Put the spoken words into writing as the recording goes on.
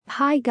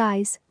Hi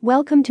guys,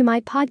 welcome to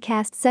my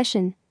podcast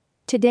session.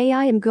 Today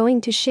I am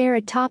going to share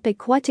a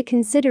topic what to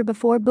consider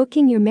before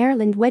booking your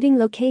Maryland wedding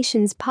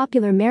locations.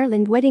 Popular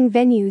Maryland wedding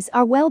venues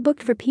are well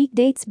booked for peak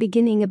dates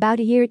beginning about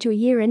a year to a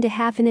year and a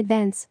half in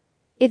advance.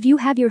 If you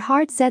have your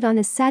heart set on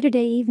a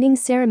Saturday evening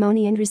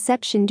ceremony and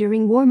reception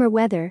during warmer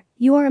weather,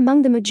 you are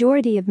among the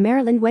majority of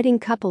Maryland wedding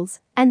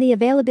couples, and the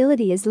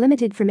availability is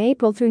limited from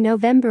April through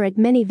November at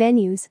many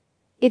venues.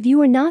 If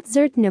you are not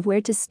certain of where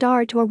to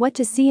start or what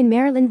to see in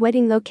Maryland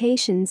wedding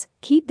locations,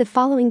 keep the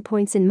following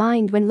points in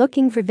mind when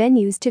looking for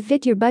venues to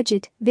fit your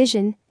budget,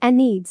 vision, and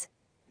needs.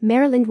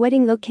 Maryland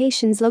wedding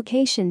locations.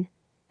 Location: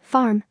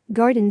 farm,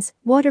 gardens,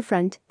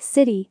 waterfront,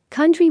 city,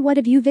 country. What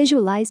have you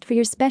visualized for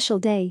your special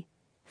day?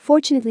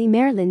 Fortunately,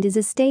 Maryland is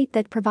a state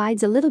that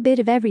provides a little bit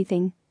of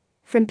everything.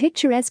 From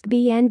picturesque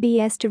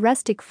B&Bs to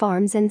rustic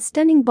farms and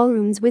stunning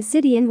ballrooms with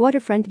city and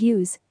waterfront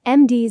views,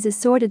 MD's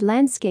assorted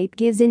landscape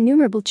gives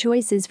innumerable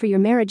choices for your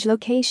marriage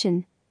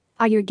location.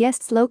 Are your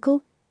guests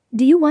local?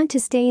 Do you want to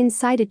stay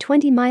inside a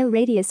 20-mile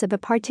radius of a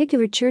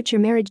particular church or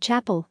marriage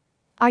chapel?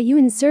 Are you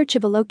in search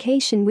of a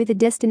location with a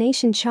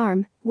destination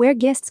charm, where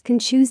guests can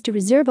choose to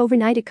reserve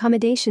overnight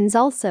accommodations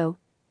also?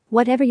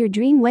 Whatever your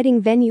dream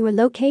wedding venue or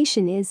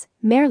location is,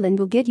 Maryland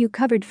will get you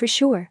covered for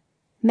sure.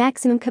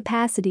 Maximum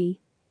capacity.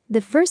 The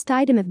first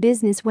item of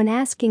business when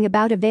asking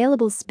about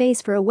available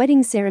space for a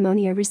wedding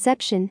ceremony or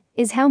reception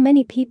is how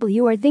many people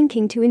you are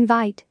thinking to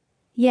invite.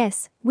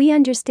 Yes, we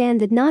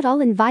understand that not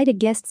all invited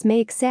guests may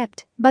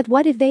accept, but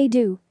what if they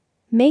do?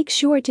 Make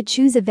sure to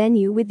choose a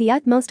venue with the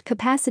utmost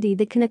capacity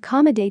that can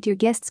accommodate your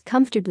guests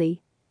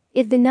comfortably.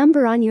 If the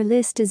number on your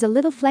list is a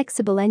little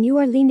flexible and you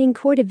are leaning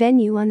toward a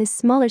venue on the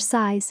smaller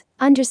size,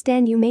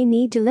 understand you may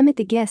need to limit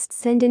the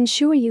guests and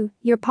ensure you,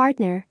 your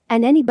partner,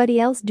 and anybody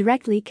else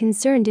directly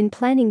concerned in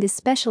planning this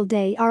special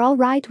day are all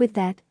right with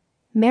that.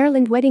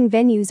 Maryland wedding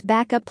venues.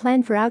 Backup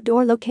plan for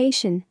outdoor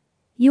location.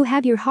 You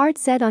have your heart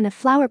set on a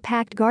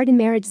flower-packed garden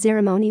marriage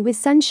ceremony with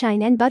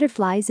sunshine and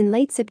butterflies in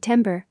late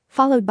September,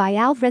 followed by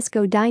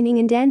alfresco dining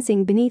and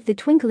dancing beneath the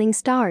twinkling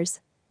stars.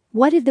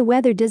 What if the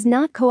weather does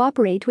not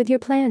cooperate with your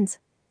plans?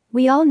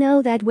 We all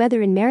know that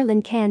weather in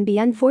Maryland can be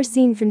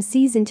unforeseen from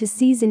season to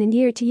season and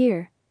year to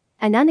year.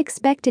 An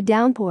unexpected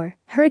downpour,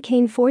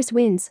 hurricane-force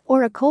winds,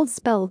 or a cold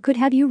spell could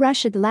have you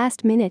rush at the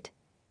last minute.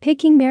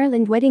 Picking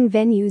Maryland wedding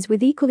venues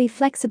with equally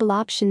flexible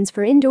options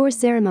for indoor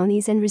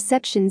ceremonies and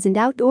receptions and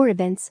outdoor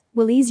events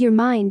will ease your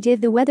mind if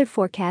the weather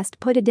forecast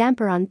put a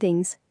damper on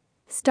things.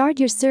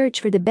 Start your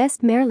search for the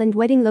best Maryland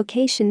wedding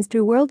locations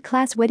through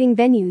world-class wedding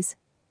venues.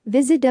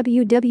 Visit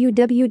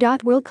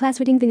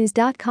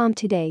www.worldclassweddingvenues.com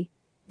today.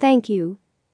 Thank you.